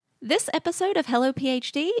This episode of Hello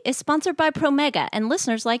PhD is sponsored by Promega and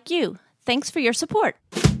listeners like you. Thanks for your support.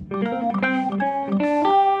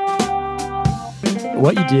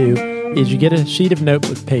 What you do is you get a sheet of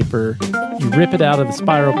notebook paper, you rip it out of the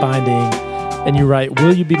spiral binding, and you write,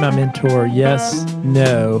 "Will you be my mentor? Yes,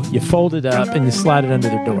 no." You fold it up and you slide it under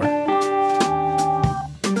their door.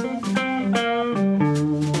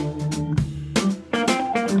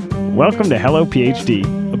 Welcome to Hello PhD,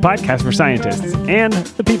 a podcast for scientists and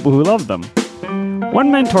the people who love them.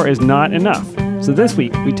 One mentor is not enough, so this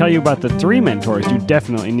week we tell you about the 3 mentors you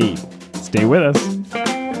definitely need. Stay with us.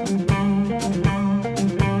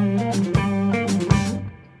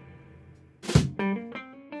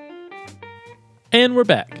 And we're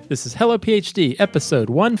back. This is Hello PhD, episode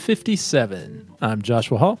 157. I'm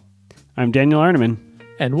Joshua Hall. I'm Daniel Arneman.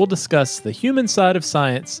 And we'll discuss the human side of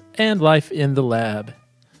science and life in the lab.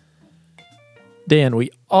 Dan, we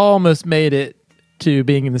almost made it to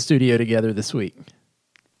being in the studio together this week.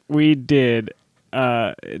 We did.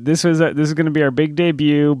 This is going to be our big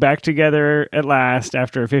debut, back together at last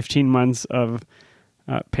after 15 months of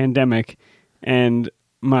pandemic. And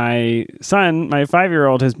my son, my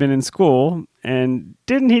 5-year-old, has been in school, and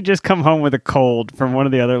didn't he just come home with a cold from one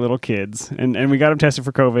of the other little kids? And we got him tested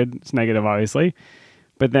for COVID. It's negative, obviously.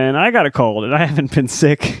 But then I got a cold, and I haven't been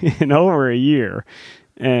sick in over a year.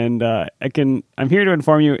 And I'm here to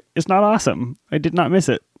inform you, it's not awesome. I did not miss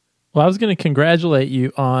it. Well, I was going to congratulate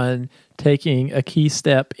you on taking a key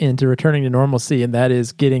step into returning to normalcy, and that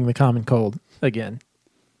is getting the common cold again.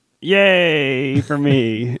 Yay for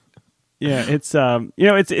me. Yeah,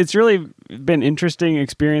 it's really been interesting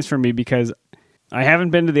experience for me because I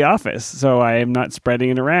haven't been to the office, so I am not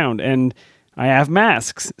spreading it around, and I have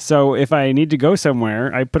masks. So if I need to go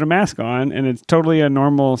somewhere, I put a mask on, and it's totally a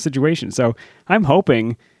normal situation. So I'm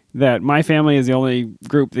hoping that my family is the only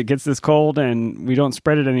group that gets this cold and we don't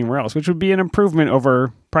spread it anywhere else, which would be an improvement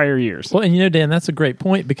over prior years. Well, and Dan, that's a great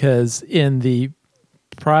point because in the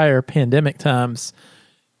prior pandemic times,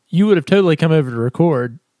 you would have totally come over to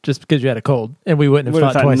record just because you had a cold, and we wouldn't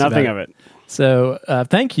have thought twice nothing about it. So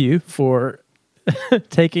thank you for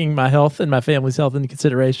taking my health and my family's health into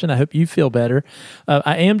consideration. I hope you feel better.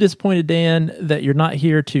 I am disappointed, Dan, that you're not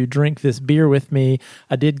here to drink this beer with me.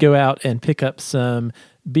 I did go out and pick up some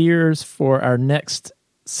beers for our next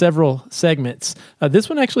several segments. This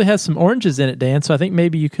one actually has some oranges in it, Dan, so I think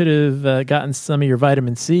maybe you could have gotten some of your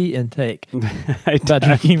vitamin C intake by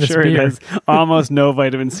drinking this beer. It has almost no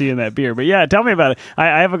vitamin C in that beer. But yeah, tell me about it.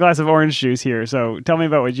 I have a glass of orange juice here, so tell me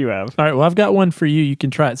about what you have. All right, well, I've got one for you. You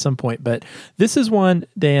can try at some point. But this is one,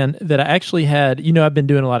 Dan, that I actually had. I've been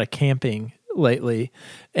doing a lot of camping lately,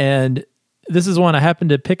 and this is one I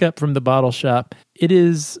happened to pick up from the bottle shop. It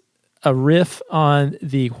is a riff on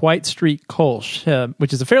the White Street Kolsch,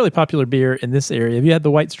 which is a fairly popular beer in this area. Have you had the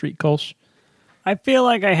White Street Kolsch? I feel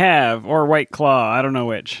like I have, or White Claw. I don't know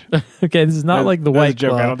which. Okay, this is not like the White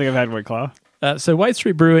Claw. I don't think I've had White Claw. So White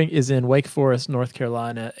Street Brewing is in Wake Forest, North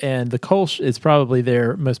Carolina, and the Kolsch is probably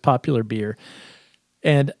their most popular beer.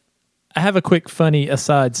 And I have a quick, funny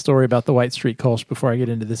aside story about the White Street Kolsch before I get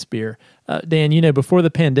into this beer. Dan, before the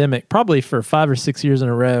pandemic, probably for 5 or 6 years in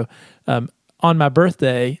a row, on my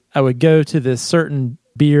birthday, I would go to this certain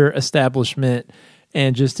beer establishment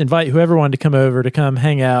and just invite whoever wanted to come over to come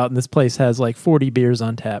hang out. And this place has like 40 beers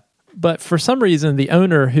on tap. But for some reason, the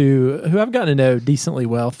owner, who I've gotten to know decently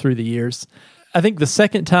well through the years, I think the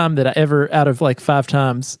second time that I ever, out of like 5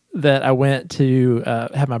 times that I went to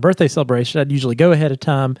have my birthday celebration, I'd usually go ahead of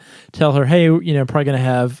time, tell her, hey, I'm probably going to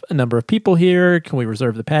have a number of people here. Can we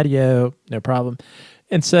reserve the patio? No problem.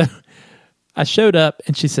 And so I showed up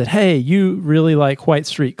and she said, hey, you really like White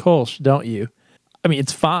Street Kolsch, don't you? I mean,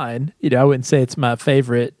 it's fine. I wouldn't say it's my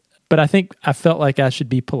favorite, but I think I felt like I should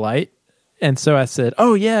be polite. And so I said,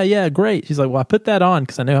 oh, yeah, great. She's like, well, I put that on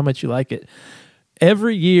because I know how much you like it.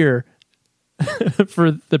 Every year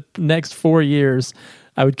for the next 4 years,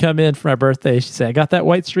 I would come in for my birthday. She'd say, I got that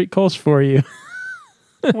White Street Kolsch for you.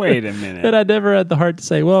 Wait a minute. And I never had the heart to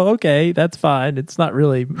say, well, okay, that's fine. It's not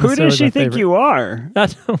really. Who does she think you are?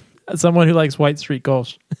 Someone who likes White Street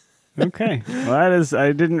Kolsch. Okay. Well,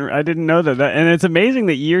 I didn't know that. And it's amazing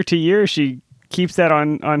that year to year she keeps that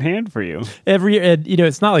on hand for you. Every year, and,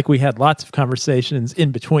 it's not like we had lots of conversations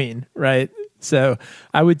in between, right? So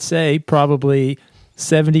I would say probably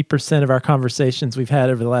 70% of our conversations we've had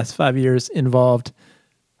over the last 5 years involved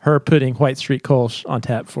her putting White Street Kolsch on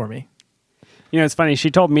tap for me. It's funny. She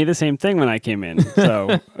told me the same thing when I came in. So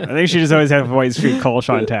I think she just always has White Street Kolsch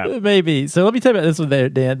on tap. Maybe. So let me tell you about this one there,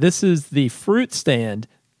 Dan. This is the Fruit Stand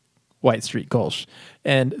White Street Kolsch.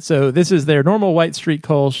 And so this is their normal White Street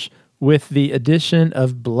Kolsch with the addition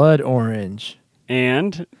of blood orange.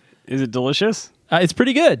 And Is it delicious? It's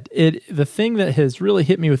pretty good. The thing that has really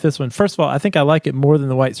hit me with this one, first of all, I think I like it more than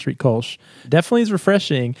the White Street Kolsch. Definitely is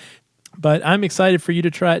refreshing, but I'm excited for you to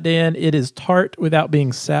try it, Dan. It is tart without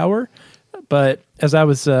being sour, but as I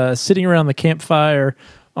was sitting around the campfire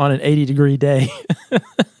on an 80-degree day,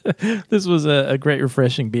 this was a great,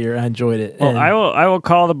 refreshing beer. I enjoyed it. Well, I will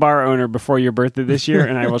call the bar owner before your birthday this year,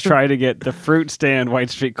 and I will try to get the fruit stand White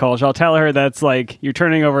Street Kolsch. I'll tell her that's like you're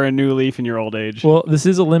turning over a new leaf in your old age. Well, this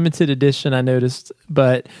is a limited edition, I noticed,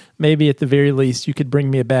 but maybe at the very least you could bring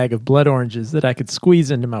me a bag of blood oranges that I could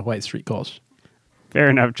squeeze into my White Street Kolsch. Fair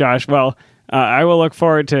enough, Josh. Well, I will look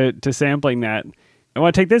forward to sampling that. I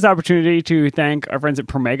want to take this opportunity to thank our friends at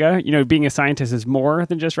Promega. You know, being a scientist is more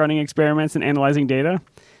than just running experiments and analyzing data.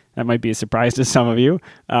 That might be a surprise to some of you.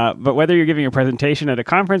 But whether you're giving a presentation at a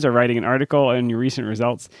conference or writing an article on your recent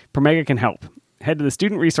results, Promega can help. Head to the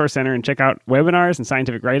Student Resource Center and check out webinars and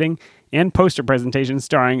scientific writing and poster presentations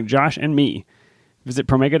starring Josh and me. Visit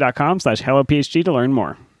promega.com/HelloPhD to learn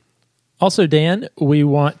more. Also, Dan, we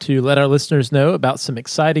want to let our listeners know about some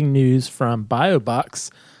exciting news from BioBox.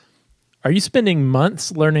 Are you spending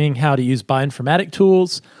months learning how to use bioinformatic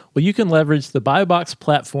tools? Well, you can leverage the BioBox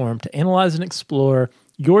platform to analyze and explore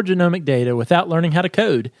your genomic data without learning how to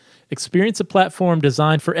code. Experience a platform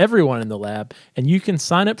designed for everyone in the lab, and you can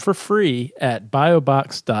sign up for free at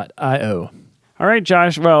biobox.io. All right,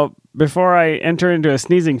 Josh. Well, before I enter into a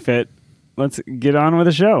sneezing fit, let's get on with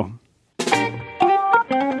the show.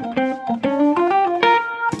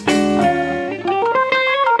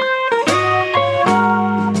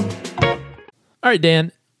 All right,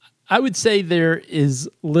 Dan, I would say there is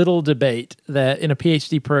little debate that in a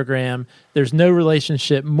PhD program, there's no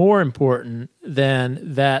relationship more important than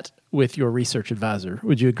that with your research advisor.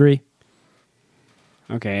 Would you agree?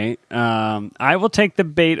 Okay. I will take the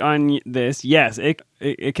bait on this. Yes,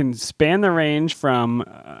 it can span the range from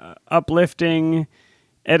uplifting,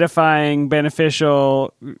 edifying,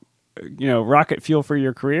 beneficial, rocket fuel for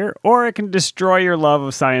your career, or it can destroy your love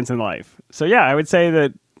of science and life. So yeah, I would say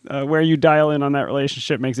that where you dial in on that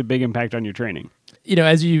relationship makes a big impact on your training. You know,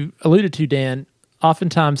 as you alluded to, Dan,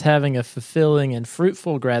 oftentimes having a fulfilling and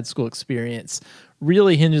fruitful grad school experience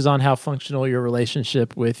really hinges on how functional your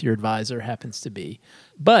relationship with your advisor happens to be.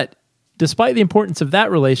 But despite the importance of that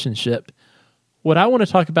relationship, what I want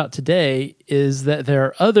to talk about today is that there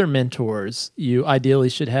are other mentors you ideally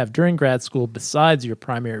should have during grad school besides your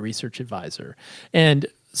primary research advisor. And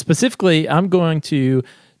specifically, I'm going to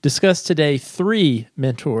discuss today 3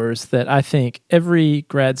 mentors that I think every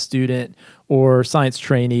grad student or science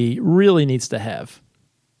trainee really needs to have.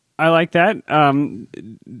 I like that.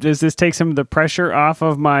 Does this take some of the pressure off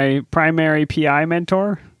of my primary PI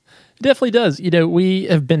mentor? It definitely does. You know, we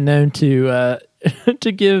have been known to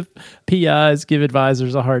to give PIs, give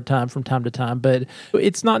advisors a hard time from time to time, but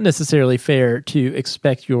it's not necessarily fair to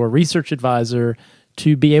expect your research advisor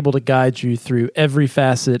to be able to guide you through every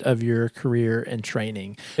facet of your career and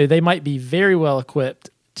training. They might be very well equipped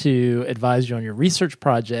to advise you on your research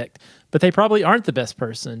project, but they probably aren't the best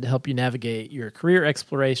person to help you navigate your career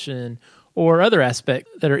exploration or other aspects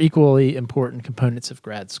that are equally important components of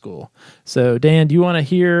grad school. So, Dan, do you want to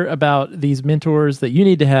hear about these mentors that you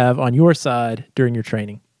need to have on your side during your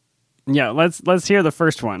training? Yeah, let's hear the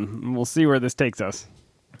first one, and we'll see where this takes us.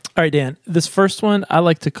 All right, Dan. This first one I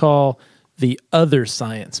like to call the other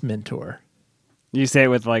science mentor. You say it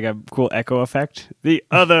with like a cool echo effect. The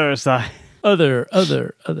other side. Other.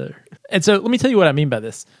 And so let me tell you what I mean by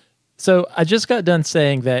this. So I just got done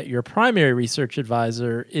saying that your primary research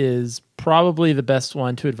advisor is probably the best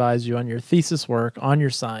one to advise you on your thesis work, on your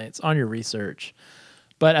science, on your research.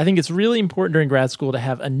 But I think it's really important during grad school to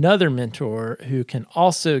have another mentor who can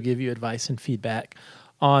also give you advice and feedback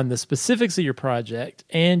on the specifics of your project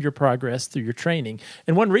and your progress through your training.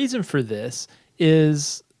 And one reason for this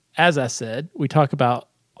is, as I said, we talk about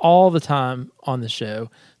all the time on the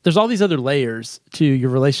show, there's all these other layers to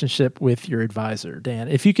your relationship with your advisor, Dan.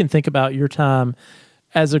 If you can think about your time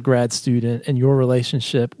as a grad student and your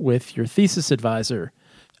relationship with your thesis advisor,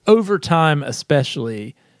 over time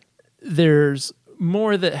especially, there's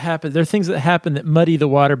more that happen. There are things that happen that muddy the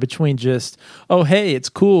water between just, oh, hey, it's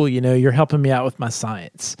cool, you're helping me out with my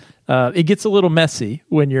science. It gets a little messy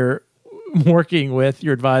when you're working with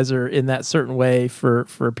your advisor in that certain way for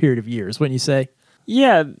a period of years, wouldn't you say?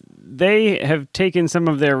 Yeah, they have taken some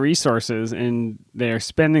of their resources and they're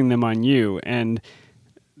spending them on you. And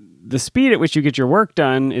the speed at which you get your work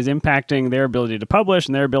done is impacting their ability to publish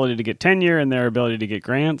and their ability to get tenure and their ability to get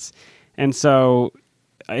grants. And so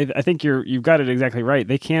I think you've got it exactly right.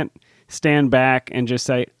 They can't stand back and just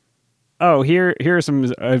say, oh, here's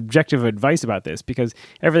some objective advice about this, because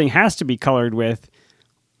everything has to be colored with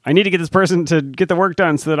I need to get this person to get the work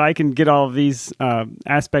done so that I can get all of these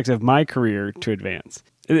aspects of my career to advance.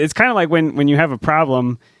 It's kind of like when you have a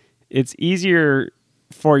problem, it's easier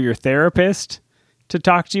for your therapist to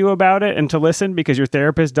talk to you about it and to listen because your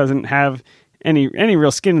therapist doesn't have any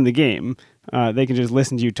real skin in the game. They can just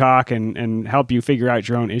listen to you talk and help you figure out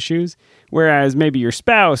your own issues. Whereas maybe your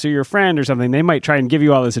spouse or your friend or something, they might try and give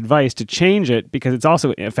you all this advice to change it because it's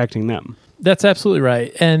also affecting them. That's absolutely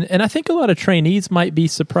right. And I think a lot of trainees might be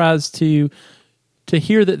surprised to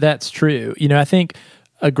hear that that's true. I think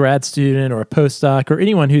a grad student or a postdoc or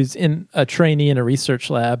anyone who's in a trainee in a research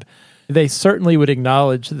lab, they certainly would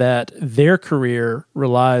acknowledge that their career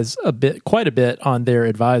relies quite a bit on their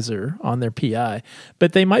advisor, on their PI.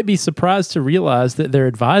 But they might be surprised to realize that their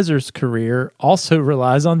advisor's career also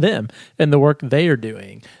relies on them and the work they are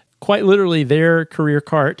doing. Quite literally, their career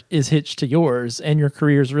cart is hitched to yours, and your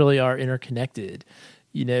careers really are interconnected.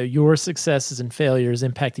 Your successes and failures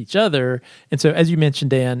impact each other. And so, as you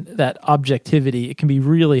mentioned, Dan, that objectivity, it can be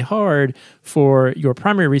really hard for your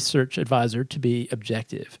primary research advisor to be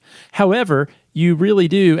objective. However, you really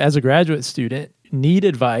do, as a graduate student, need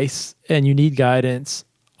advice and you need guidance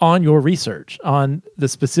on your research, on the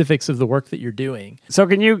specifics of the work that you're doing. So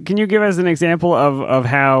can you give us an example of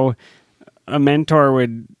how a mentor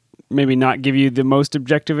would maybe not give you the most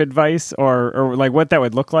objective advice or like what that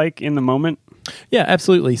would look like in the moment? Yeah,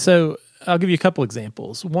 absolutely. So I'll give you a couple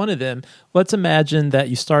examples. One of them, let's imagine that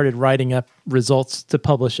you started writing up results to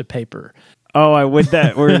publish a paper. Oh, I would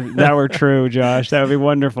that were true, Josh. That would be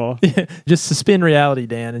wonderful. Just suspend reality,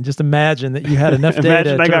 Dan, and just imagine that you had enough data.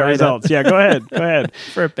 Imagine I got results. Yeah, go ahead.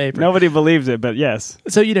 For a paper. Nobody believes it, but yes.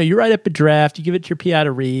 So, you write up a draft, you give it to your PI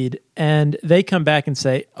to read, and they come back and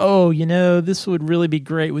say, oh, this would really be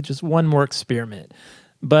great with just one more experiment.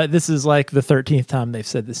 But this is like the 13th time they've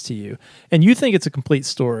said this to you. And you think it's a complete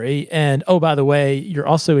story. And, oh, by the way, you're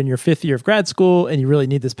also in your 5th year of grad school and you really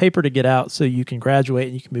need this paper to get out so you can graduate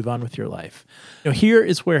and you can move on with your life. Here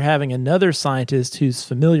is where having another scientist who's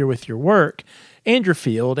familiar with your work and your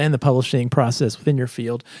field and the publishing process within your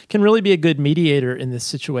field can really be a good mediator in this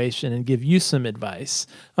situation and give you some advice.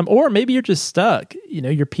 Or maybe you're just stuck.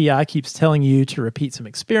 Your PI keeps telling you to repeat some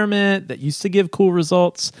experiment that used to give cool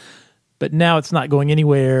results, but now it's not going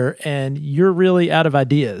anywhere and you're really out of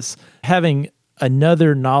ideas. Having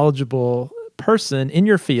another knowledgeable person in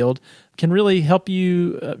your field can really help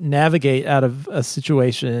you navigate out of a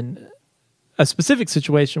specific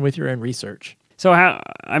situation with your own research. So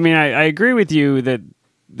I agree with you that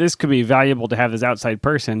this could be valuable to have this outside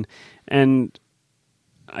person. And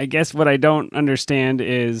I guess what I don't understand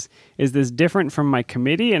is this different from my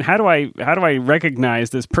committee, and how do I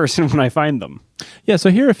recognize this person when I find them? Yeah, so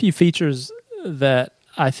here are a few features that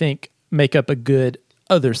I think make up a good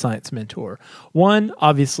other science mentor. One,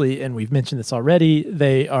 obviously, and we've mentioned this already,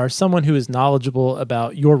 they are someone who is knowledgeable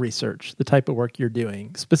about your research, the type of work you're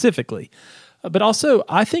doing specifically. But also,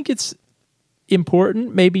 I think it's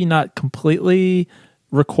important, maybe not completely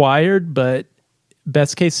required, but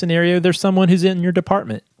best case scenario, there's someone who's in your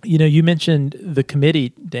department. You mentioned the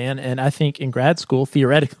committee, Dan, and I think in grad school,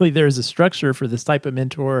 theoretically, there's a structure for this type of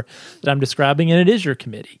mentor that I'm describing, and it is your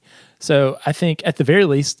committee. So I think at the very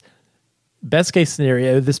least, best case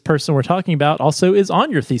scenario, this person we're talking about also is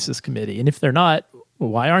on your thesis committee. And if they're not, well,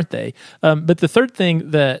 why aren't they? But the third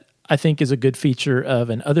thing that I think is a good feature of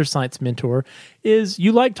an other science mentor is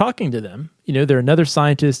you like talking to them. They're another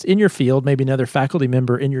scientist in your field, maybe another faculty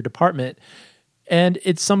member in your department, and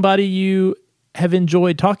it's somebody you have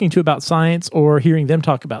enjoyed talking to about science or hearing them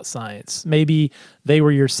talk about science. Maybe they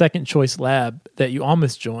were your second choice lab that you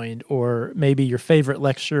almost joined, or maybe your favorite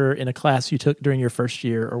lecturer in a class you took during your first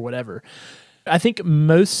year or whatever. I think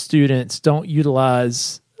most students don't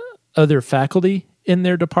utilize other faculty in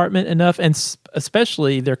their department enough, and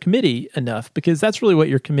especially their committee enough, because that's really what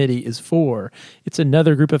your committee is for. It's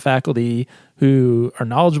another group of faculty who are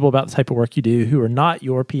knowledgeable about the type of work you do, who are not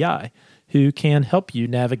your PI, who can help you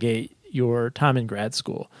navigate your time in grad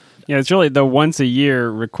school. Yeah, it's really the once a year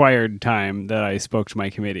required time that I spoke to my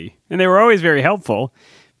committee. And they were always very helpful,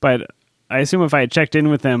 but I assume if I had checked in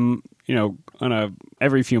with them, on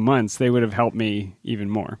every few months, they would have helped me even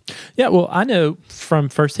more. Yeah, well, I know from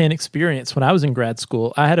firsthand experience, when I was in grad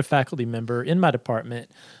school, I had a faculty member in my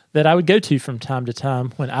department that I would go to from time to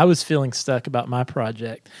time when I was feeling stuck about my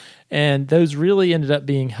project. And those really ended up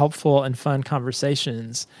being helpful and fun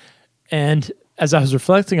conversations. And as I was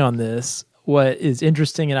reflecting on this, what is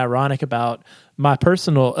interesting and ironic about my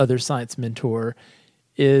personal other science mentor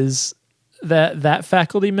is that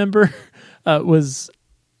faculty member was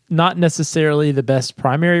not necessarily the best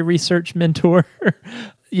primary research mentor.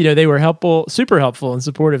 they were helpful, super helpful and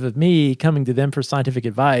supportive of me coming to them for scientific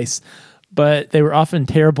advice, but they were often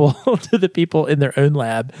terrible to the people in their own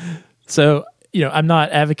lab. So, I'm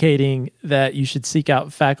not advocating that you should seek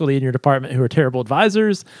out faculty in your department who are terrible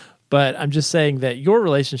advisors, but I'm just saying that your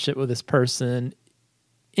relationship with this person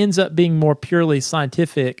ends up being more purely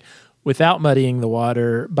scientific without muddying the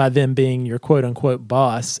water by them being your quote-unquote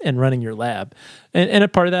boss and running your lab. And a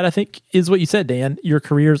part of that, I think, is what you said, Dan. Your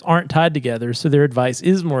careers aren't tied together, so their advice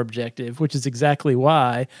is more objective, which is exactly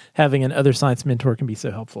why having an other science mentor can be so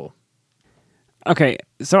helpful. Okay,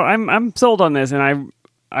 so I'm sold on this, and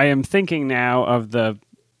I am thinking now of the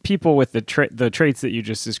people with the traits that you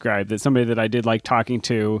just described, that somebody that I did like talking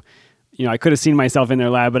to. I could have seen myself in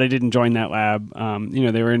their lab, but I didn't join that lab.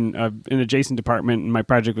 They were in an adjacent department, and my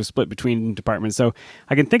project was split between departments. So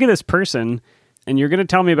I can think of this person, and you're going to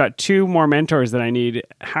tell me about 2 more mentors that I need.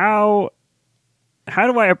 How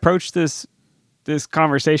do I approach this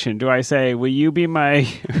conversation? Do I say, "Will you be my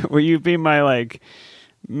like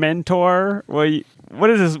mentor?" What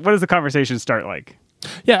does the conversation start like?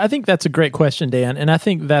 Yeah, I think that's a great question, Dan, and I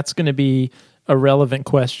think that's going to be a relevant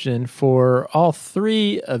question for all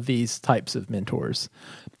 3 of these types of mentors.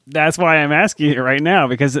 That's why I'm asking it right now,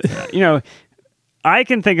 because, I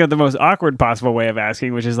can think of the most awkward possible way of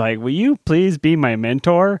asking, which is like, will you please be my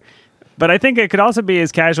mentor? But I think it could also be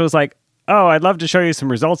as casual as like, oh, I'd love to show you some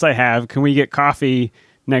results I have. Can we get coffee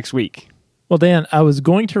next week? Well, Dan, I was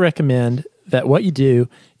going to recommend that what you do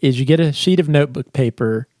is you get a sheet of notebook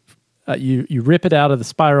paper, you rip it out of the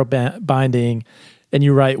spiral binding, and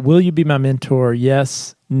you write, "Will you be my mentor?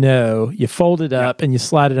 Yes, no." You fold it up and you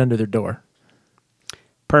slide it under their door.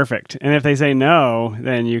 Perfect. And if they say no,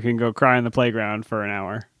 then you can go cry on the playground for an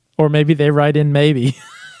hour. Or maybe they write in maybe.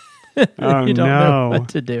 Oh, you don't know what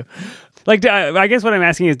to do. Like, I guess what I'm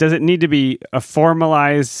asking is, does it need to be a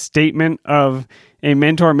formalized statement of a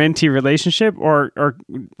mentor-mentee relationship? Or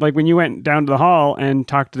like when you went down to the hall and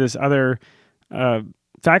talked to this other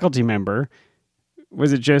faculty member,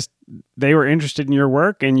 was it just they were interested in your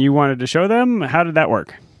work and you wanted to show them? How did that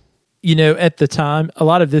work? At the time, a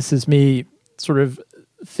lot of this is me sort of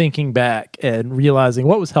thinking back and realizing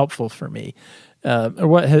what was helpful for me, or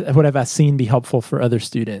what have I seen be helpful for other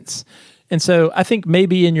students. And so I think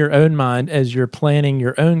maybe in your own mind, as you're planning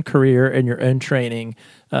your own career and your own training,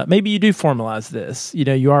 maybe you do formalize this.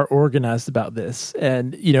 You are organized about this.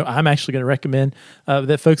 And, I'm actually going to recommend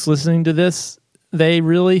that folks listening to this, they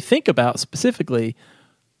really think about specifically,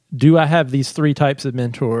 do I have these 3 types of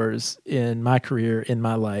mentors in my career, in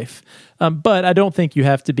my life? But I don't think you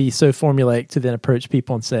have to be so formulaic to then approach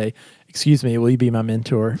people and say, "Excuse me, will you be my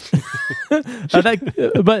mentor?"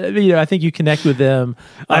 I think you connect with them.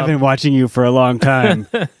 I've been watching you for a long time,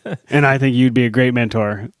 and I think you'd be a great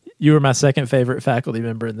mentor. You were my second favorite faculty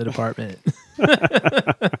member in the department.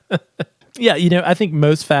 Yeah, I think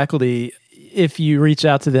most faculty, if you reach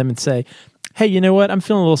out to them and say, "Hey, you know what? I'm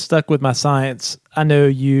feeling a little stuck with my science. I know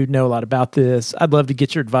you know a lot about this. I'd love to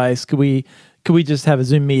get your advice. Could we just have a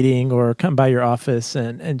Zoom meeting or come by your office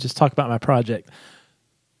and just talk about my project?"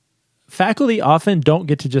 Faculty often don't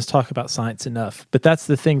get to just talk about science enough, but that's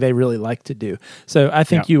the thing they really like to do. So I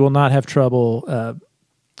think you will not have trouble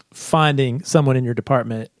finding someone in your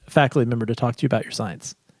department, a faculty member, to talk to you about your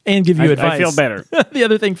science and give you advice. I feel better. The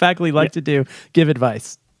other thing faculty like to do, give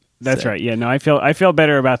advice. That's right. Yeah, no, I feel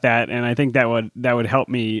better about that, and I think that would help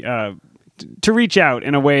me to reach out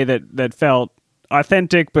in a way that felt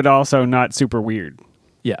authentic, but also not super weird.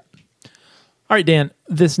 Yeah. All right, Dan,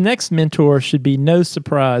 this next mentor should be no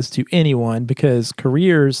surprise to anyone because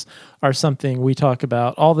careers are something we talk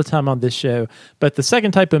about all the time on this show. But the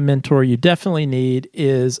second type of mentor you definitely need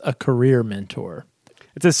is a career mentor.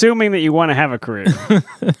 It's assuming that you want to have a career.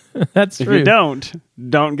 That's true. If you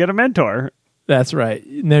don't get a mentor. That's right.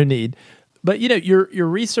 No need. But, your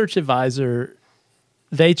research advisor,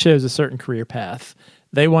 they chose a certain career path.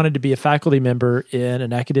 They wanted to be a faculty member in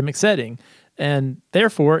an academic setting. And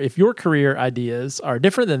therefore, if your career ideas are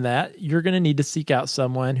different than that, you're going to need to seek out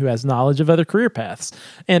someone who has knowledge of other career paths.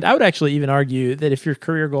 And I would actually even argue that if your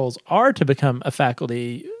career goals are to become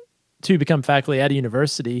faculty at a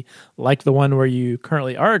university, like the one where you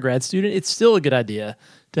currently are a grad student, it's still a good idea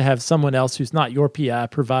to have someone else who's not your PI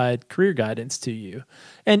provide career guidance to you.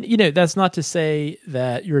 And, that's not to say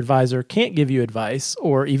that your advisor can't give you advice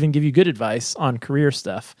or even give you good advice on career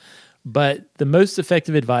stuff. But the most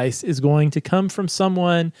effective advice is going to come from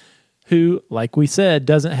someone who, like we said,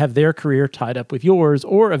 doesn't have their career tied up with yours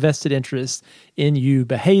or a vested interest in you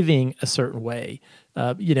behaving a certain way.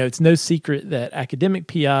 It's no secret that academic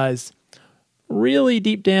PIs really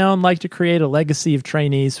deep down like to create a legacy of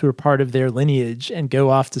trainees who are part of their lineage and go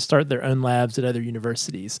off to start their own labs at other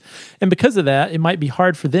universities. And because of that, it might be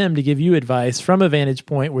hard for them to give you advice from a vantage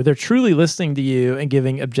point where they're truly listening to you and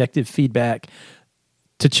giving objective feedback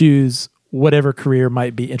to choose whatever career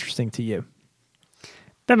might be interesting to you.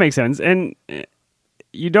 That makes sense. And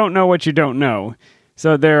you don't know what you don't know.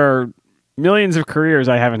 So there are millions of careers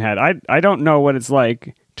I haven't had. I don't know what it's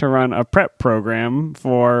like to run a prep program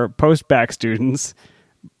for post-bac students.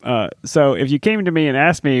 So if you came to me and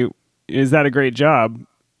asked me, is that a great job?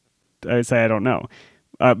 I would say I don't know.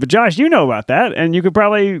 But Josh, you know about that, and you could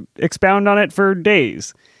probably expound on it for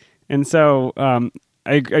days. And so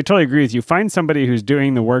I totally agree with you. Find somebody who's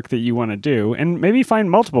doing the work that you want to do, and maybe find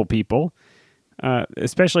multiple people,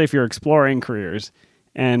 especially if you're exploring careers.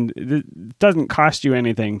 And it doesn't cost you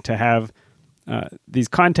anything to have these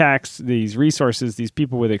contacts, these resources, these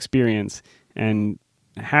people with experience, and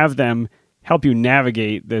have them help you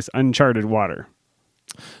navigate this uncharted water.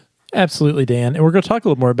 Absolutely, Dan. And we're going to talk a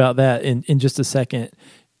little more about that in just a second.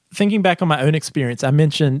 Thinking back on my own experience, I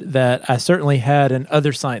mentioned that I certainly had an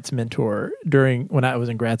other science mentor when I was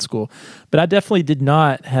in grad school, but I definitely did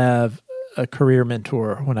not have a career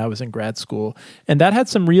mentor when I was in grad school. And that had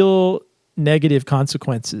some real negative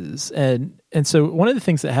consequences. And so one of the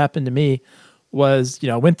things that happened to me was,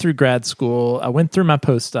 I went through grad school, I went through my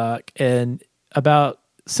postdoc, and about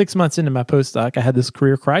 6 months into my postdoc, I had this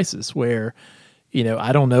career crisis where,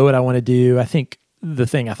 I don't know what I want to do. I think the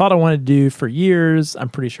thing I thought I wanted to do for years, I'm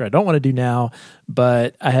pretty sure I don't want to do now,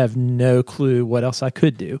 but I have no clue what else I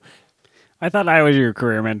could do. I thought I was your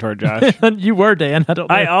career mentor, Josh. You were, Dan. I don't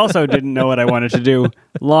know. I also didn't know what I wanted to do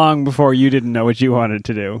long before you didn't know what you wanted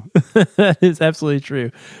to do. That is absolutely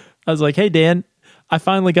true. I was like, hey, Dan, I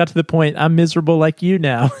finally got to the point. I'm miserable like you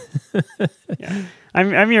now. Yeah.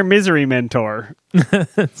 I'm your misery mentor.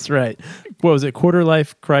 That's right. What was it? Quarter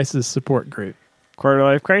Life Crisis Support Group. Quarter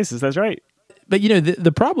Life Crisis, that's right. But,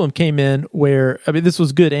 the problem came in where, this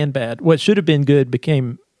was good and bad. What should have been good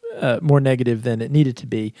became more negative than it needed to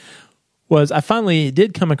be. Was I finally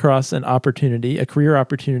did come across an opportunity, a career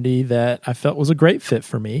opportunity that I felt was a great fit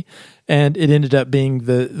for me. And it ended up being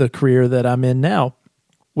the career that I'm in now,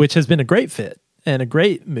 which has been a great fit and a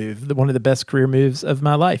great move, one of the best career moves of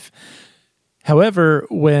my life. However,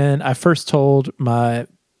 when I first told my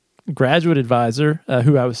graduate advisor,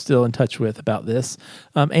 who I was still in touch with about this,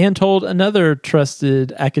 and told another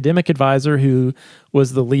trusted academic advisor who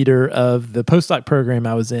was the leader of the postdoc program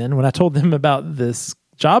I was in, when I told them about this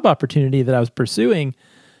job opportunity that I was pursuing,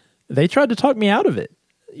 they tried to talk me out of it.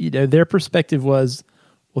 Their perspective was,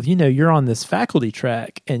 well, you're on this faculty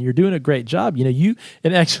track and you're doing a great job.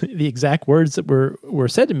 And actually the exact words that were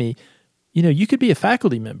said to me, you could be a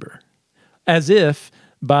faculty member, as if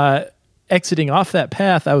by exiting off that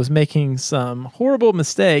path, I was making some horrible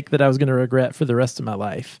mistake that I was going to regret for the rest of my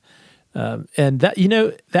life. And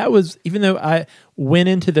that was, even though I went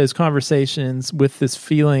into those conversations with this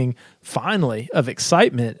feeling finally of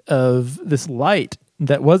excitement, of this light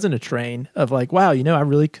that wasn't a train, of like, wow, I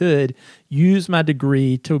really could use my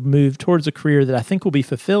degree to move towards a career that I think will be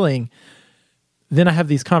fulfilling. Then I have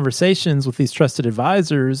these conversations with these trusted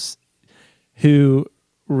advisors who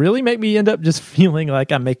really make me end up just feeling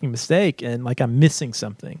like I'm making a mistake and like I'm missing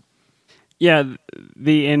something. Yeah,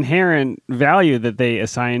 the inherent value that they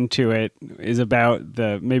assign to it is about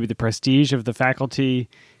maybe the prestige of the faculty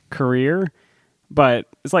career, but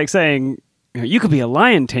it's like saying, you could be a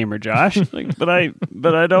lion tamer, Josh. but I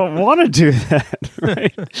don't want to do that,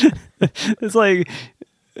 right? It's like,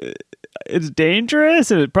 it's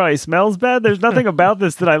dangerous and it probably smells bad. There's nothing about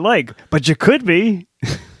this that I like, but you could be.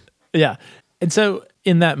 Yeah. And so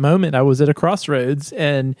in that moment, I was at a crossroads,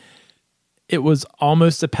 and it was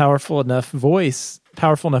almost a powerful enough voices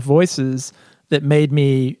that made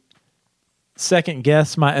me second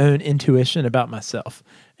guess my own intuition about myself.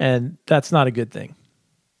 And that's not a good thing.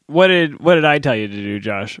 What did I tell you to do,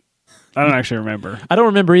 Josh? I don't actually remember. I don't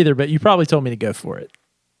remember either, but you probably told me to go for it.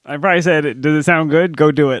 I probably said, does it sound good?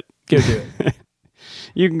 Go do it. Go do it.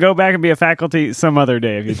 You can go back and be a faculty some other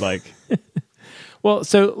day if you'd like. Well,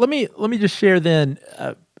 so let me just share then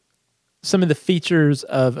some of the features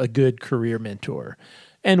of a good career mentor.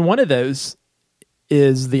 And one of those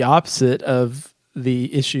is the opposite of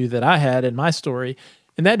the issue that I had in my story,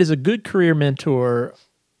 and that is a good career mentor,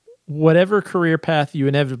 whatever career path you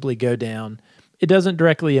inevitably go down, it doesn't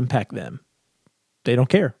directly impact them. They don't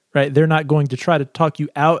care, right? They're not going to try to talk you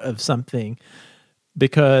out of something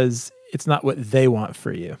because it's not what they want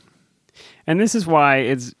for you. And this is why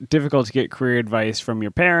it's difficult to get career advice from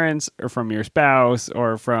your parents or from your spouse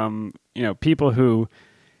or from, people who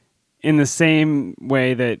in the same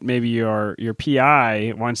way that maybe your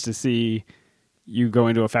PI wants to see you go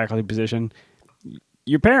into a faculty position,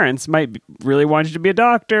 your parents might really want you to be a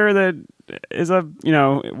doctor that is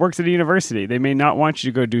works at a university. They may not want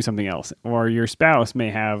you to go do something else, or your spouse may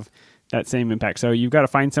have that same impact. So you've got to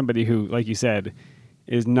find somebody who, like you said,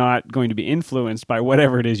 is not going to be influenced by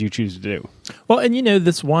whatever it is you choose to do. Well, and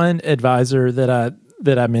this one advisor that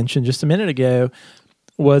I mentioned just a minute ago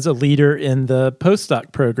was a leader in the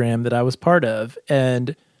postdoc program that I was part of.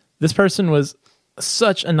 And this person was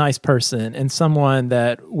such a nice person and someone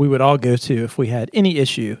that we would all go to if we had any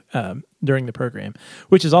issue during the program,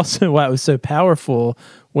 which is also why it was so powerful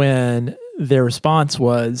when their response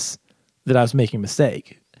was that I was making a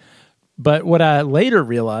mistake. But what I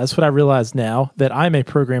realized now that I'm a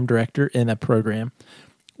program director in a program,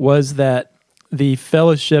 was that the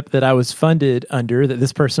fellowship that I was funded under, that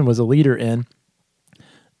this person was a leader in,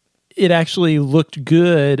 it actually looked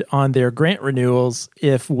good on their grant renewals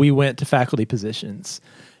if we went to faculty positions.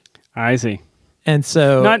 I see. And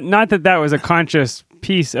so... Not that was a conscious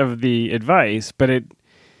piece of the advice, but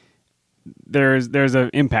there's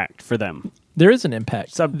an impact for them. There is an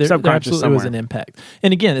impact. Subconscious there absolutely somewhere. was an impact.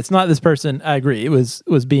 And again, it's not this person. I agree. It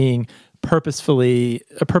was being purposefully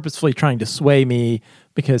trying to sway me,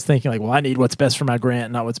 because thinking like, well, I need what's best for my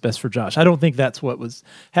grant, not what's best for Josh. I don't think that's what was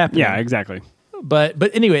happening. Yeah, exactly. But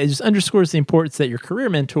anyway, it just underscores the importance that your career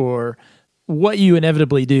mentor, what you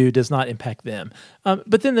inevitably do does not impact them.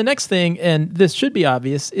 But then the next thing, and this should be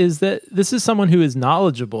obvious, is that this is someone who is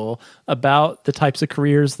knowledgeable about the types of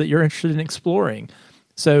careers that you're interested in exploring.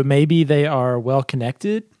 So maybe they are well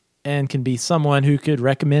connected and can be someone who could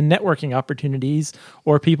recommend networking opportunities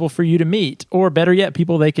or people for you to meet, or better yet,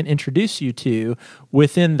 people they can introduce you to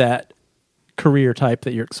within that career type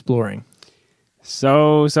that you're exploring.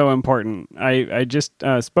 So important. I just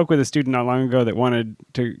spoke with a student not long ago that wanted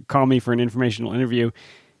to call me for an informational interview.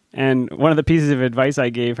 And one of the pieces of advice I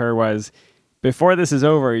gave her was, before this is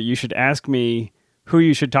over, you should ask me who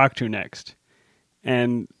you should talk to next.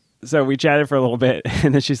 And so we chatted for a little bit,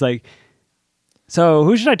 and then she's like, so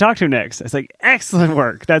who should I talk to next? I was like, excellent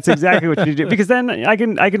work. That's exactly what you do. Because then I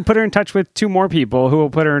can put her in touch with two more people who will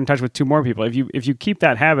put her in touch with two more people. If you keep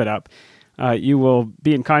that habit up, you will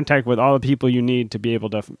be in contact with all the people you need to be able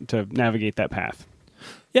to navigate that path.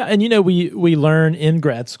 Yeah, and we learn in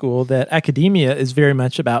grad school that academia is very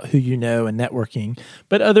much about who you know and networking,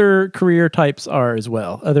 but other career types are as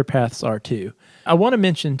well. Other paths are too. I want to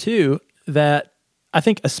mention too that I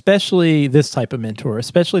think especially this type of mentor,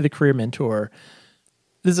 especially the career mentor,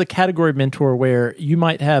 this is a category mentor where you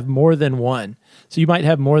might have more than one. So you might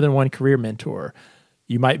have more than one career mentor.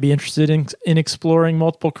 You might be interested in exploring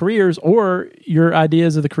multiple careers, or your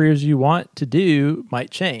ideas of the careers you want to do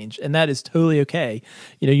might change, and that is totally okay.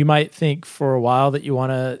 You might think for a while that you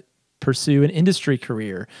want to pursue an industry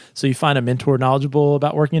career. So you find a mentor knowledgeable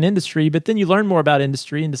about working in industry, but then you learn more about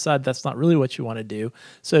industry and decide that's not really what you want to do.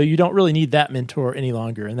 So you don't really need that mentor any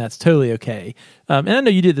longer, and that's totally okay. And I know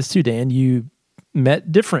you did this too, Dan. You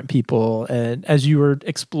met different people and as you were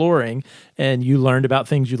exploring, and you learned about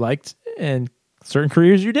things you liked and certain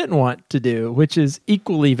careers you didn't want to do, which is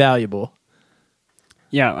equally valuable.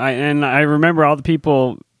 Yeah, I remember all the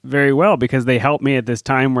people very well because they helped me at this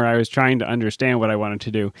time where I was trying to understand what I wanted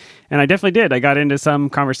to do. And I definitely did. I got into some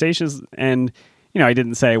conversations and, I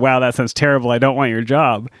didn't say, wow, that sounds terrible, I don't want your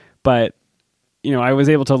job. But, I was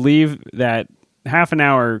able to leave that half an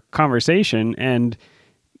hour conversation and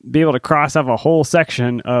be able to cross off a whole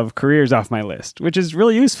section of careers off my list, which is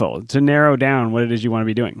really useful to narrow down what it is you want to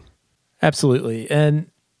be doing. Absolutely. And,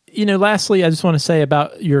 lastly, I just want to say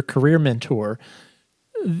about your career mentor,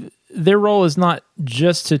 their role is not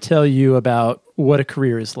just to tell you about what a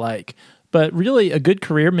career is like, but really a good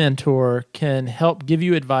career mentor can help give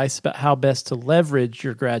you advice about how best to leverage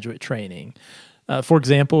your graduate training. For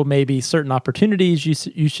example, maybe certain opportunities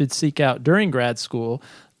you should seek out during grad school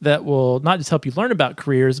that will not just help you learn about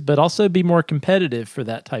careers, but also be more competitive for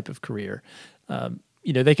that type of career.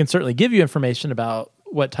 They can certainly give you information about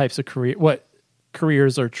what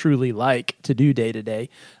careers are truly like to do day to day.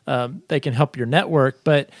 They can help your network,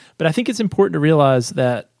 but I think it's important to realize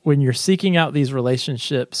that when you're seeking out these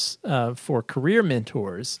relationships for career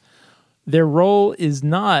mentors, their role is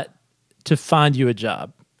not to find you a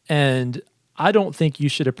job. And I don't think you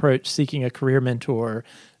should approach seeking a career mentor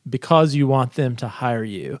because you want them to hire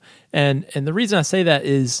you. And the reason I say that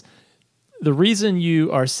is the reason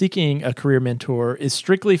you are seeking a career mentor is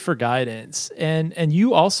strictly for guidance. And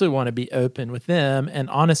you also want to be open with them and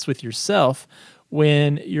honest with yourself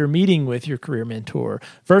when you're meeting with your career mentor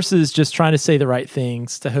versus just trying to say the right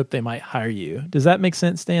things to hope they might hire you. Does that make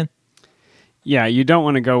sense, Dan? Yeah, you don't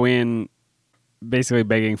want to go in basically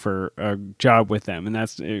begging for a job with them. And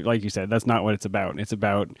that's, like you said, that's not what it's about. It's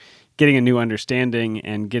about getting a new understanding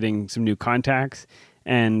and getting some new contacts,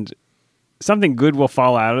 and something good will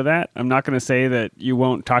fall out of that. I'm not going to say that you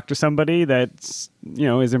won't talk to somebody that's,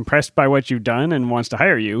 is impressed by what you've done and wants to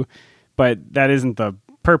hire you, but that isn't the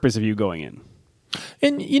purpose of you going in.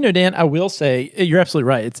 And, Dan, I will say you're absolutely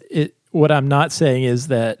right. What I'm not saying is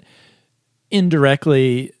that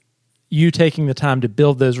indirectly you taking the time to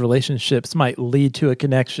build those relationships might lead to a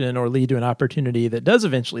connection or lead to an opportunity that does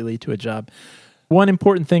eventually lead to a job. One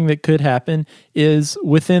important thing that could happen is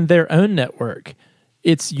within their own network.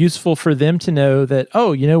 It's useful for them to know that,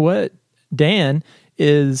 oh, you know what? Dan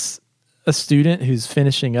is a student who's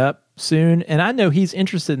finishing up soon, and I know he's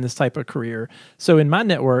interested in this type of career. So in my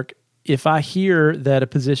network, if I hear that a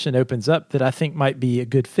position opens up that I think might be a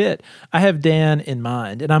good fit, I have Dan in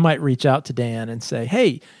mind, and I might reach out to Dan and say,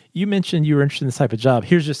 hey, you mentioned you were interested in this type of job.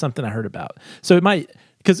 Here's just something I heard about. So it might,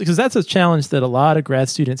 because that's a challenge that a lot of grad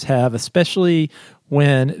students have, especially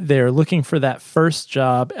when they're looking for that first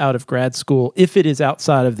job out of grad school, if it is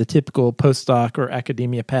outside of the typical postdoc or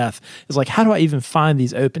academia path. It's like, how do I even find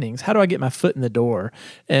these openings? How do I get my foot in the door?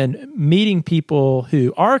 And meeting people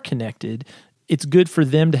who are connected, it's good for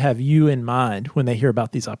them to have you in mind when they hear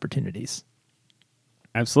about these opportunities.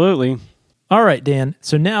 Absolutely. All right, Dan.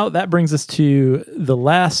 So now that brings us to the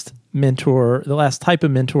last mentor, the last type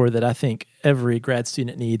of mentor that I think every grad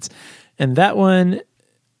student needs. And that one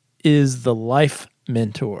is the life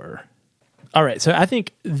mentor. All right. So I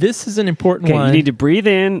think this is an important one. You need to breathe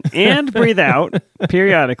in and breathe out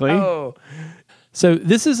periodically. Oh. So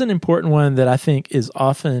this is an important one that I think is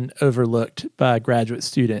often overlooked by graduate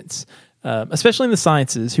students, especially in the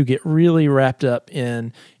sciences, who get really wrapped up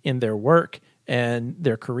in their work and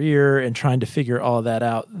their career and trying to figure all that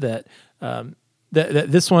out, that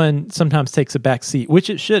this one sometimes takes a back seat, which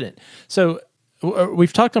it shouldn't. So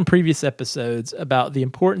we've talked on previous episodes about the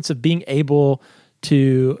importance of being able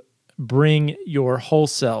to bring your whole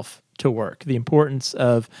self to work, the importance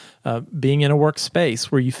of being in a workspace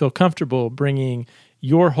where you feel comfortable bringing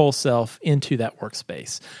your whole self into that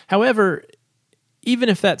workspace. However, even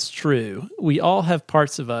if that's true, we all have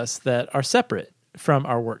parts of us that are separate from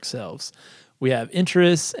our work selves. We have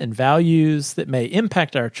interests and values that may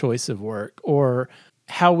impact our choice of work or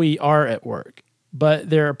how we are at work.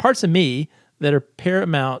 But there are parts of me that are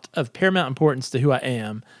paramount importance to who I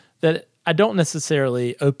am that I don't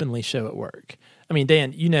necessarily openly show at work. I mean,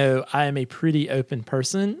 Dan, I am a pretty open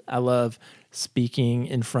person. I love speaking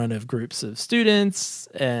in front of groups of students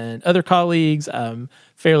and other colleagues. I'm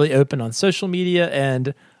fairly open on social media,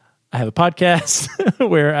 and I have a podcast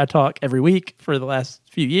where I talk every week for the last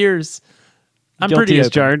few years. I'm Guilty pretty as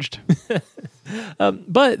open. charged.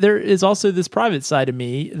 But there is also this private side of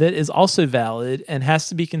me that is also valid and has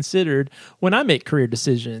to be considered when I make career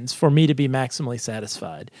decisions for me to be maximally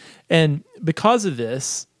satisfied. And because of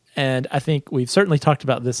this, and I think we've certainly talked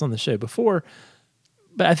about this on the show before,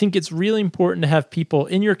 but I think it's really important to have people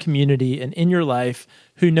in your community and in your life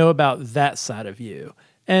who know about that side of you.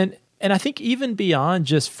 And I think even beyond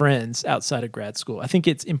just friends outside of grad school, I think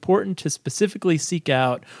it's important to specifically seek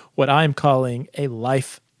out what I'm calling a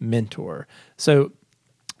life mentor. So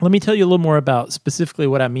let me tell you a little more about specifically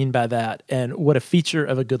what I mean by that and what a feature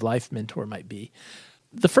of a good life mentor might be.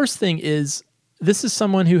 The first thing is, this is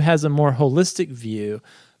someone who has a more holistic view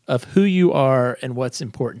of who you are and what's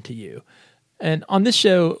important to you. And on this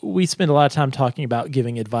show, we spend a lot of time talking about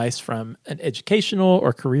giving advice from an educational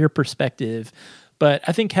or career perspective, but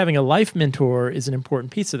I think having a life mentor is an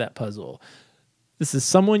important piece of that puzzle. This is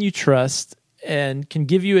someone you trust and can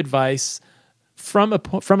give you advice from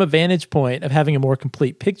a vantage point of having a more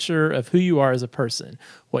complete picture of who you are as a person,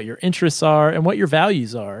 what your interests are, and what your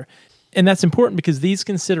values are. And that's important because these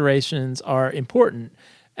considerations are important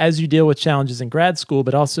as you deal with challenges in grad school,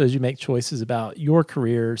 but also as you make choices about your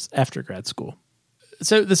careers after grad school.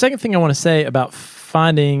 So the second thing I want to say about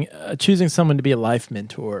choosing someone to be a life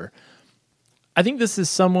mentor, I think this is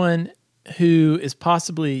someone who is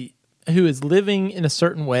living in a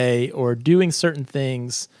certain way or doing certain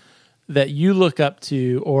things that you look up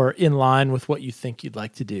to or in line with what you think you'd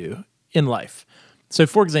like to do in life. So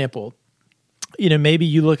for example, maybe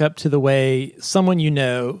you look up to the way someone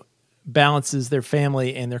balances their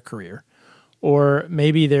family and their career. Or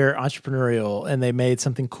maybe they're entrepreneurial and they made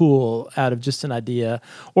something cool out of just an idea.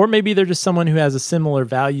 Or maybe they're just someone who has a similar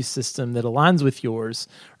value system that aligns with yours.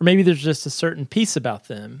 Or maybe there's just a certain piece about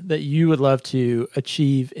them that you would love to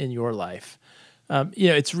achieve in your life.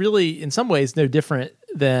 It's really, in some ways, no different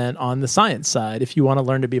than on the science side. If you want to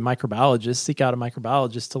learn to be a microbiologist, seek out a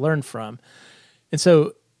microbiologist to learn from. And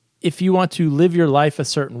so if you want to live your life a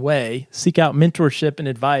certain way, seek out mentorship and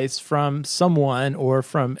advice from someone or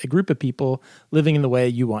from a group of people living in the way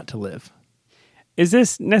you want to live. Is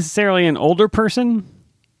this necessarily an older person?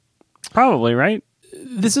 Probably, right?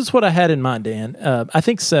 This is what I had in mind, Dan. I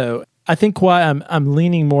think so. I think why I'm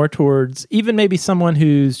leaning more towards even maybe someone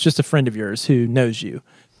who's just a friend of yours who knows you.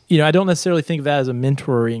 I don't necessarily think of that as a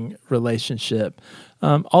mentoring relationship.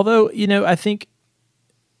 Although, I think,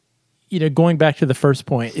 going back to the first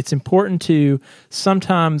point, it's important to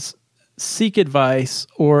sometimes seek advice,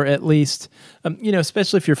 or at least,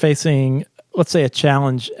 especially if you're facing, let's say, a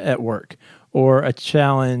challenge at work or a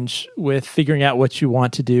challenge with figuring out what you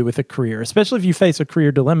want to do with a career, especially if you face a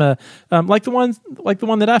career dilemma, like the one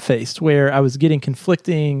that I faced, where I was getting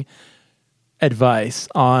conflicting advice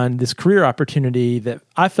on this career opportunity that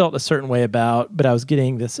I felt a certain way about, but I was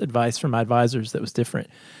getting this advice from my advisors that was different.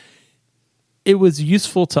 It was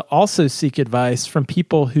useful to also seek advice from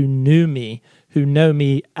people who knew me, who know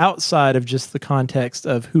me outside of just the context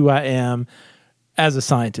of who I am as a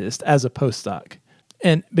scientist, as a postdoc.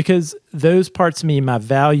 And because those parts of me, my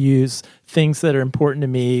values, things that are important to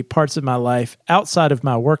me, parts of my life outside of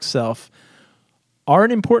my work self, are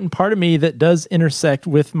an important part of me that does intersect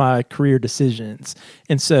with my career decisions.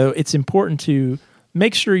 And so it's important to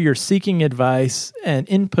make sure you're seeking advice and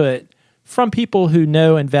input from people who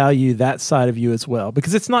know and value that side of you as well.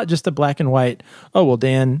 Because it's not just a black and white, oh, well,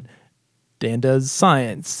 Dan does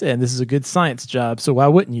science, and this is a good science job, so why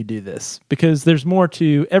wouldn't you do this? Because there's more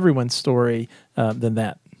to everyone's story than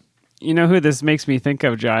that. You know who this makes me think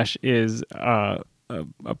of, Josh, is a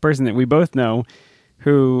person that we both know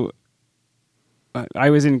who I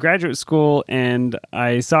was in graduate school, and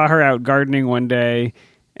I saw her out gardening one day,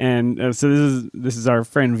 and so this is our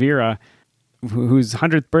friend Vera, whose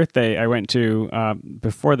 100th birthday I went to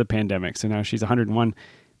before the pandemic, so now she's 101.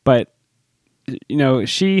 But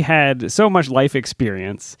she had so much life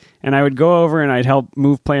experience, and I would go over and I'd help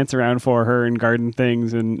move plants around for her and garden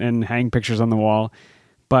things and hang pictures on the wall.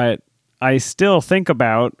 But I still think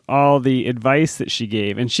about all the advice that she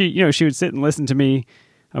gave, and she would sit and listen to me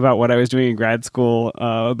about what I was doing in grad school,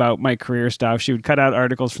 about my career stuff. She would cut out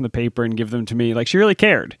articles from the paper and give them to me. Like, she really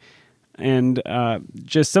cared. And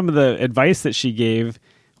just some of the advice that she gave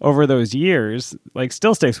over those years,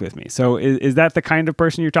 still sticks with me. So is that the kind of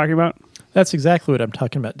person you're talking about? That's exactly what I'm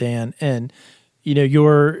talking about, Dan. And,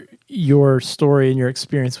 your story and your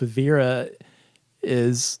experience with Vera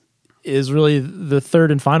is really the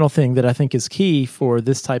third and final thing that I think is key for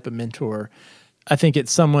this type of mentor. I think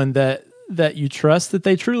it's someone that you trust, that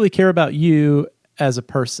they truly care about you as a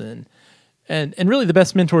person. And really the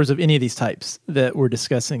best mentors of any of these types that we're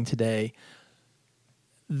discussing today,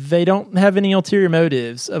 they don't have any ulterior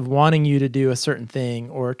motives of wanting you to do a certain thing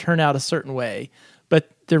or turn out a certain way, but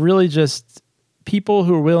they're really just people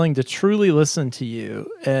who are willing to truly listen to you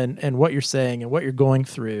and what you're saying and what you're going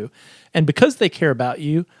through. And because they care about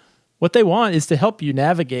you, what they want is to help you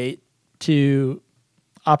navigate to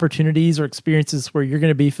opportunities or experiences where you're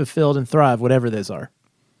going to be fulfilled and thrive, whatever those are.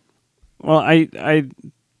 Well, I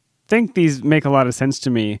think these make a lot of sense to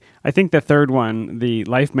me. I think the third one, the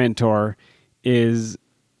life mentor, is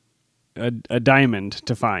a diamond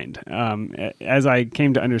to find. As I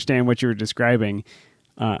came to understand what you were describing,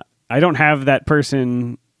 I don't have that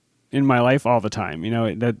person in my life all the time.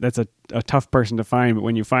 That's a tough person to find, but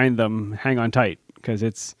when you find them, hang on tight, because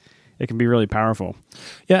it can be really powerful.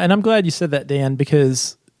 Yeah, and I'm glad you said that, Dan,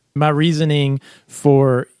 because my reasoning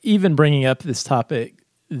for even bringing up this topic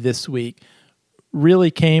this week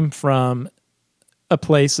really came from a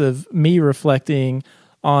place of me reflecting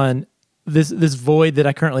on this void that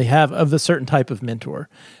I currently have of the certain type of mentor,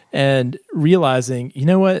 and realizing,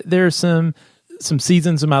 there are some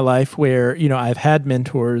seasons in my life where, I've had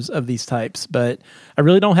mentors of these types, but I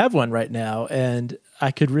really don't have one right now, and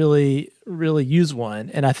I could really, really use one.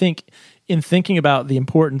 And I think in thinking about the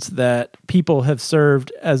importance that people have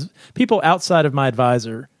served as people outside of my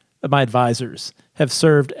advisors have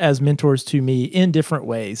served as mentors to me in different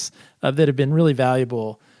ways that have been really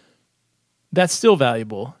valuable, that's still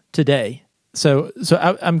valuable today. So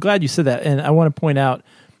I'm glad you said that. And I want to point out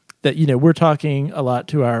that, we're talking a lot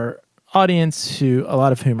to our audience, who a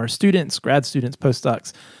lot of whom are students, grad students,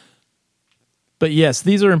 postdocs. But yes,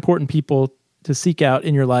 these are important people to seek out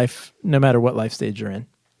in your life, no matter what life stage you're in.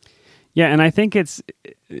 Yeah, and I think it's,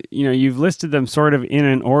 you've listed them sort of in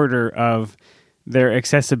an order of their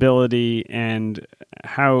accessibility and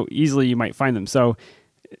how easily you might find them. So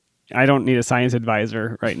I don't need a science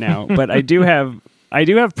advisor right now, but I do have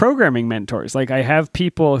programming mentors. I have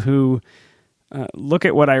people who look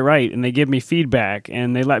at what I write, and they give me feedback,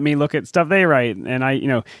 and they let me look at stuff they write,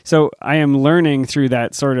 and so I am learning through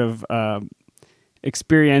that sort of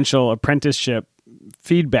experiential apprenticeship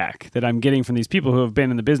feedback that I'm getting from these people who have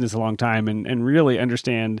been in the business a long time and really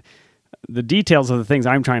understand the details of the things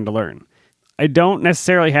I'm trying to learn. I don't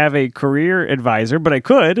necessarily have a career advisor, but I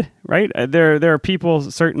could, right? There are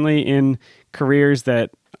people certainly in careers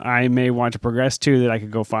that I may want to progress to that I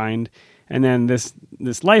could go find. And then this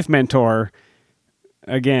life mentor,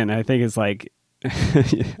 again, I think it's like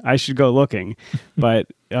I should go looking, but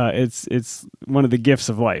it's one of the gifts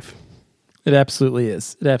of life. It absolutely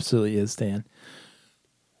is. It absolutely is, Dan.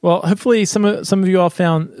 Well, hopefully some of you all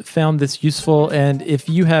found this useful, and if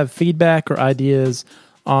you have feedback or ideas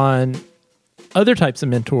on other types of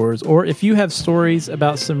mentors, or if you have stories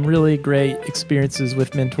about some really great experiences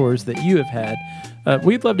with mentors that you have had,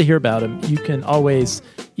 we'd love to hear about them. You can always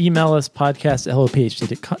email us,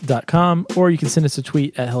 podcast@hellophd.com, or you can send us a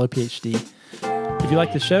tweet at hellophd. If you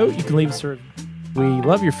like the show, you can leave us a review. We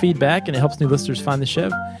love your feedback, and it helps new listeners find the show.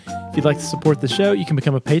 If you'd like to support the show, you can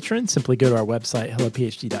become a patron. Simply go to our website,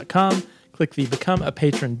 hellophd.com, click the Become a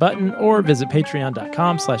Patron button, or visit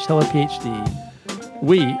patreon.com/hellophd.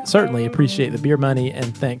 We certainly appreciate the beer money,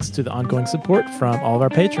 and thanks to the ongoing support from all of our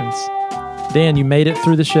patrons. Dan, you made it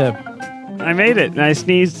through the show. I made it, and I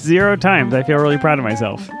sneezed 0 times. I feel really proud of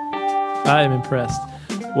myself. I am impressed.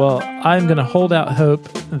 Well, I'm going to hold out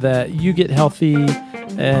hope that you get healthy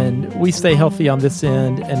and we stay healthy on this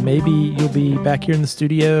end, and maybe you'll be back here in the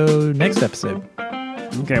studio next episode.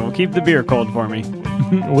 Okay, well, keep the beer cold for me.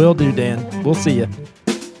 Will do, Dan. We'll see you.